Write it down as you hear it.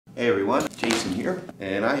Hey everyone, Jason here,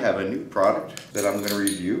 and I have a new product that I'm going to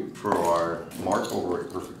review for our Mark over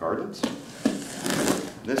at Perfect Gardens.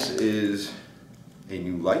 This is a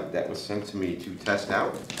new light that was sent to me to test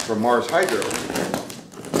out from Mars Hydro.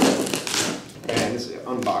 And this is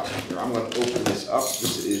unboxing here. I'm going to open this up.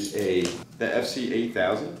 This is the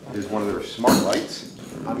FC8000. It is one of their smart lights.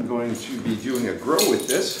 I'm going to be doing a grow with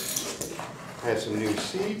this. I have some new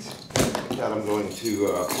seeds that I'm going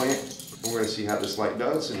to plant. We're going to see how this light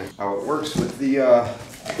does and how it works with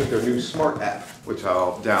their new smart app, which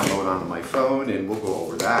I'll download onto my phone, and we'll go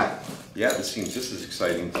over that. Yeah, this seems just as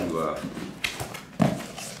exciting to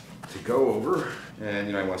go over. And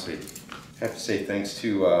you know, I have to say thanks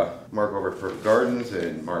to Mark over at Perfect Gardens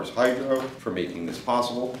and Mars Hydro for making this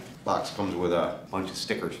possible. Box comes with a bunch of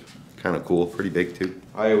stickers. Kind of cool, pretty big too.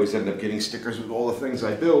 I always end up getting stickers with all the things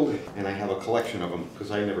I build, and I have a collection of them because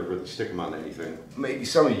I never really stick them on anything. Maybe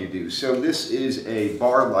some of you do. So this is a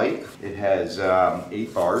bar light. It has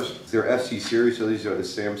 8 bars. They're FC series, so these are the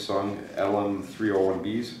Samsung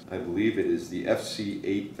LM301Bs. I believe it is the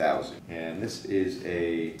FC8000, and this is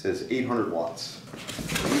it says 800 watts.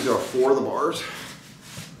 These are 4 of the bars.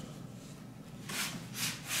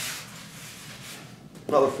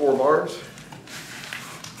 Another 4 bars.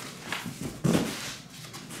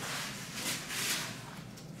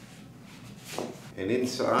 And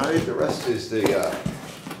inside, the rest is the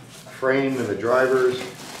frame and the drivers.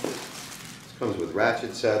 This comes with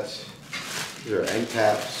ratchet sets. These are end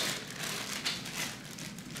caps.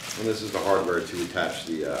 And this is the hardware to attach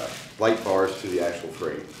the light bars to the actual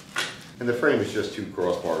frame. And the frame is just 2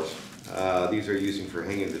 crossbars. These are using for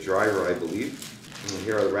hanging the driver, I believe. And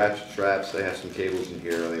here are the ratchet straps. They have some cables in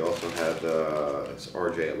here. They also have it's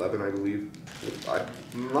RJ11, I believe.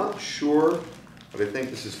 I'm not sure. But I think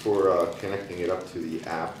this is for connecting it up to the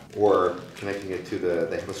app, or connecting it to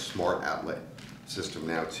they have a smart outlet system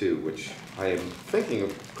now too, which I am thinking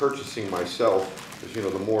of purchasing myself, because you know,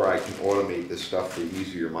 the more I can automate this stuff, the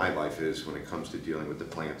easier my life is when it comes to dealing with the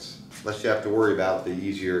plants. Less you have to worry about, the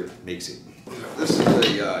easier it makes it. This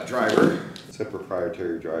is a driver. It's a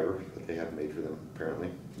proprietary driver that they have made for them,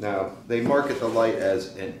 apparently. Now, they market the light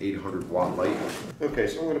as an 800 watt light. Okay,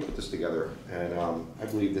 so I'm going to put this together, and I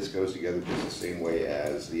believe this goes together just the same way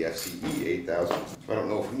as the FC8000. So I don't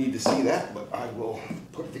know if we need to see that, but I will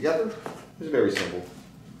put it together. It's very simple.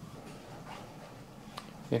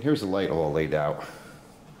 And here's the light all laid out.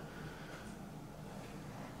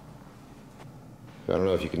 I don't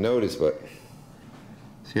know if you can notice, but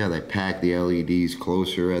see how they pack the LEDs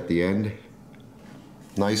closer at the end?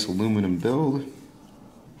 Nice aluminum build.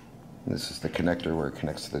 And this is the connector where it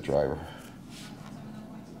connects to the driver.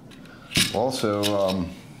 Also,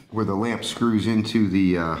 where the lamp screws into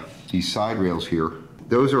these side rails here,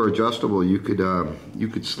 those are adjustable. You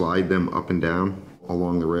could slide them up and down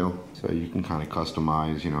along the rail, so you can kind of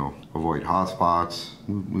customize, you know, avoid hot spots,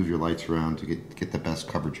 move your lights around to get the best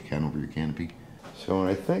coverage you can over your canopy. So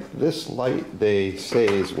I think this light, they say,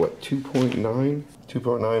 is what, 2.9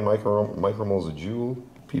 micromoles a joule.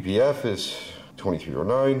 ppf is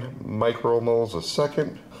 2309 micromoles a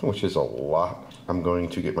second, which is a lot. I'm going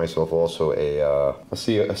to get myself also a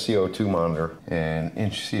CO2 monitor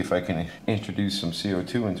and see if I can introduce some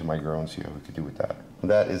CO2 into my grow and see how we can do with that.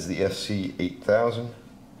 That is the FC8000.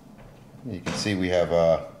 You can see we have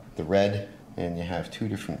the red, and you have 2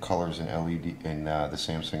 different colors in LED in the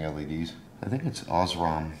Samsung LEDs. I think it's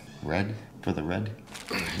Osram red for the red.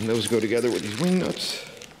 And those go together with these wing nuts.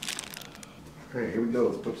 All right, here we go.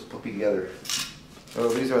 Let's put this puppy together. So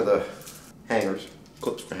these are the hangers,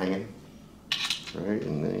 clips for hanging. Right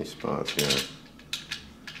in these spots here.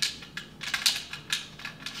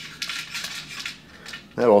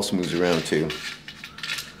 That also moves around too,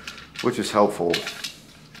 which is helpful.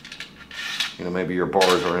 You know, maybe your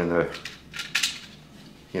bars are in the,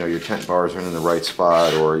 you know, your tent bars are in the right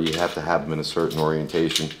spot, or you have to have them in a certain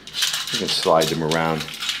orientation. You can slide them around.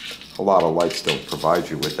 A lot of lights don't provide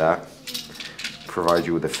you with that. Provide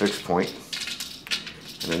you with a fixed point,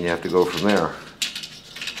 and then you have to go from there.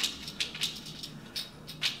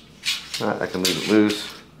 I can leave it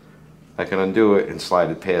loose. I can undo it and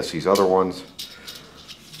slide it past these other ones.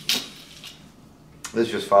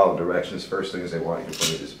 Let's just follow directions. First thing is they want you to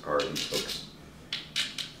put this apart, these hooks.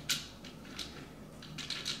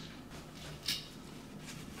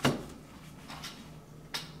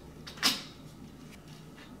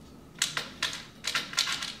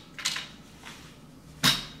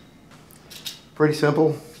 Pretty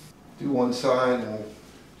simple. Do one side and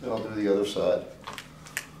then I'll do the other side.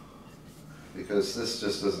 Because this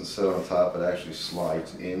just doesn't sit on top, it actually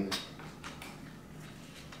slides in.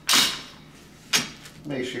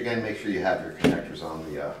 make sure you have your connectors on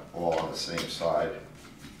the all on the same side.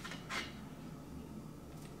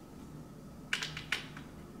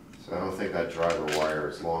 So I don't think that driver wire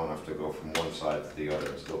is long enough to go from one side to the other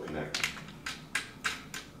and still connect.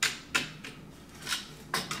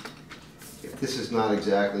 If this is not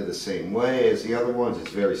exactly the same way as the other ones,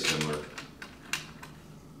 it's very similar.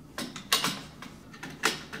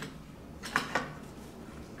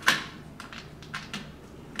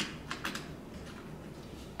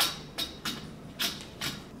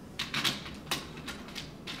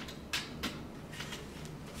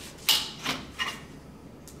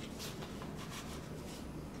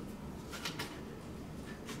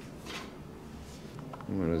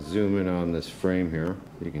 I'm going to zoom in on this frame here.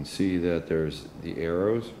 You can see that there's the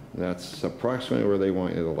arrows. That's approximately where they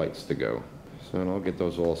want the lights to go. So I'll get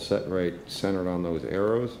those all set right centered on those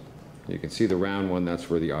arrows. You can see the round one, that's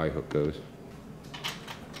where the eye hook goes.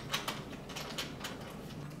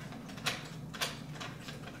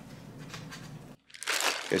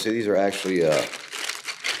 Okay, so these are actually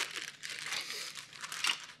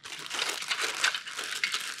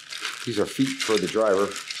these are feet for the driver.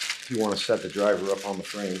 You want to set the driver up on the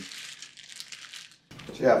frame.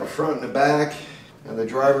 So you have a front and a back, and the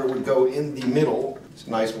driver would go in the middle. It's a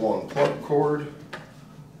nice long plug cord.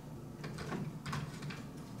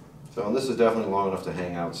 So and this is definitely long enough to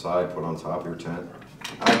hang outside, put on top of your tent.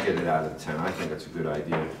 I'd get it out of the tent. I think it's a good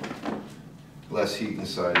idea. Less heat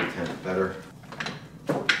inside the tent, better.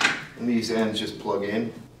 And these ends just plug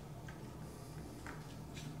in.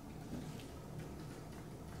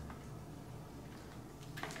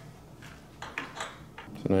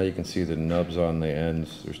 So now you can see the nubs on the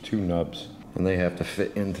ends. There's two nubs, and they have to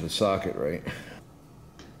fit into the socket, right?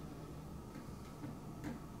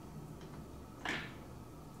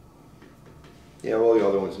 Yeah, all the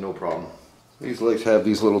other ones, no problem. These legs have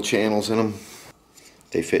these little channels in them.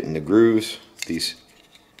 They fit in the grooves. These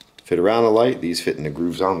fit around the light. These fit in the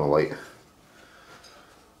grooves on the light.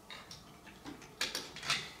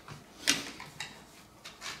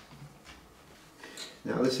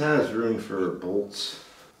 Now this has room for bolts,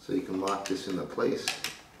 so you can lock this into place.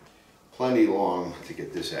 Plenty long to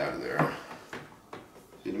get this out of there.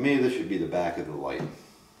 See, to me this should be the back of the light.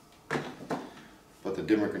 But the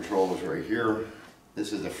dimmer control is right here.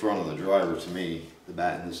 This is the front of the driver to me. The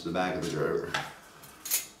back, this is the back of the driver.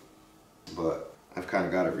 But I've kind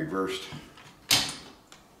of got it reversed.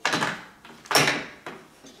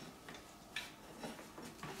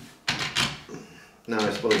 Now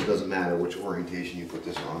I suppose it doesn't matter which orientation you put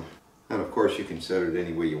this on. And of course you can set it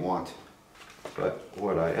any way you want. But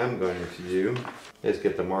what I am going to do is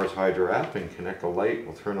get the Mars Hydro app and connect the light.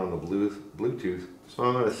 We'll turn on the Bluetooth. So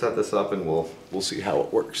I'm going to set this up and we'll see how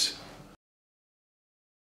it works.